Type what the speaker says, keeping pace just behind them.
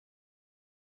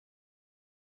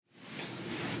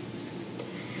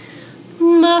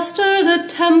Master, the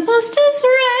tempest is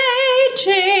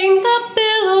raging, the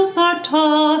billows are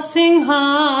tossing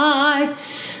high.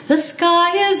 The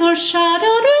sky is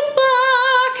o'ershadowed with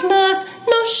blackness,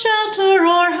 no shelter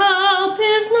or help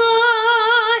is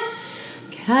nigh.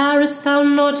 Carest thou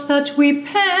not that we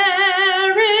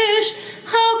perish?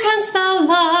 How canst thou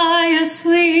lie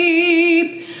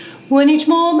asleep, when each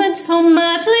moment so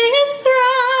madly is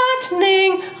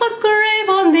threatening a grave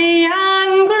on the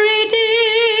angry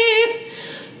deep?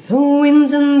 The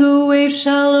winds and the waves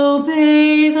shall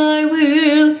obey thy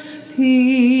will.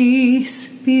 Peace,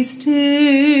 be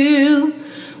still.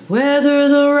 Whether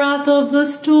the wrath of the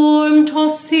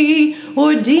storm-tossed sea,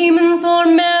 or demons, or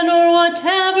men, or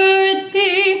whatever it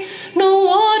be, no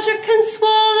water can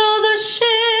swallow the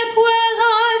ship where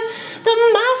lies the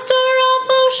Master of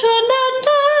ocean and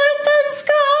earth and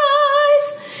skies.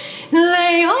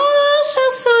 They all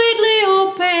shall sweetly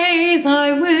obey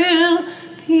thy will.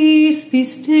 Peace, be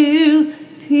still.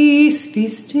 Peace, be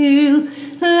still.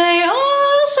 They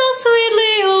all shall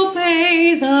sweetly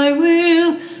obey thy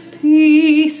will.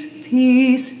 Peace,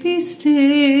 peace, be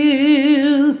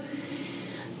still.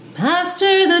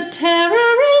 Master, the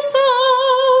terror is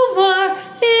over,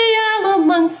 the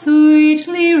elements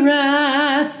sweetly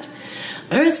rest.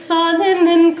 Earth's sun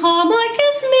in calm like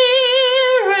is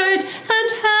mirrored, and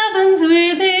heavens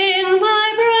within my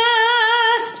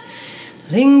breast.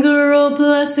 Linger, O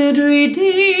blessed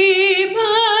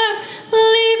Redeemer,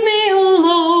 leave me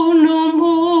alone no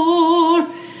more,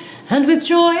 and with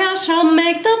joy I shall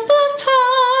make the blessed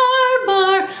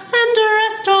harbor, and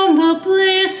rest on the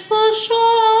blissful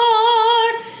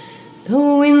shore. The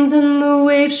winds and the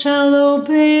waves shall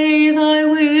obey thy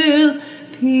will.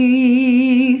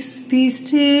 Peace, be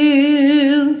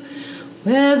still.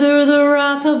 Whether the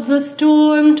wrath of the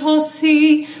storm-tossed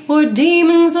sea, or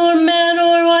demons, or men,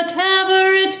 or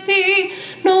whatever it be,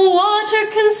 no water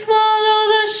can swallow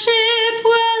the ship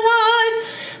where lies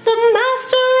the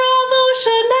Master of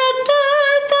ocean and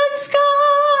earth and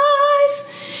skies.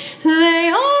 They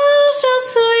all shall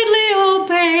sweetly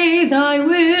obey thy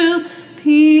will.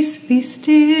 Peace, be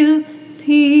still.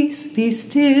 Peace, be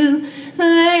still.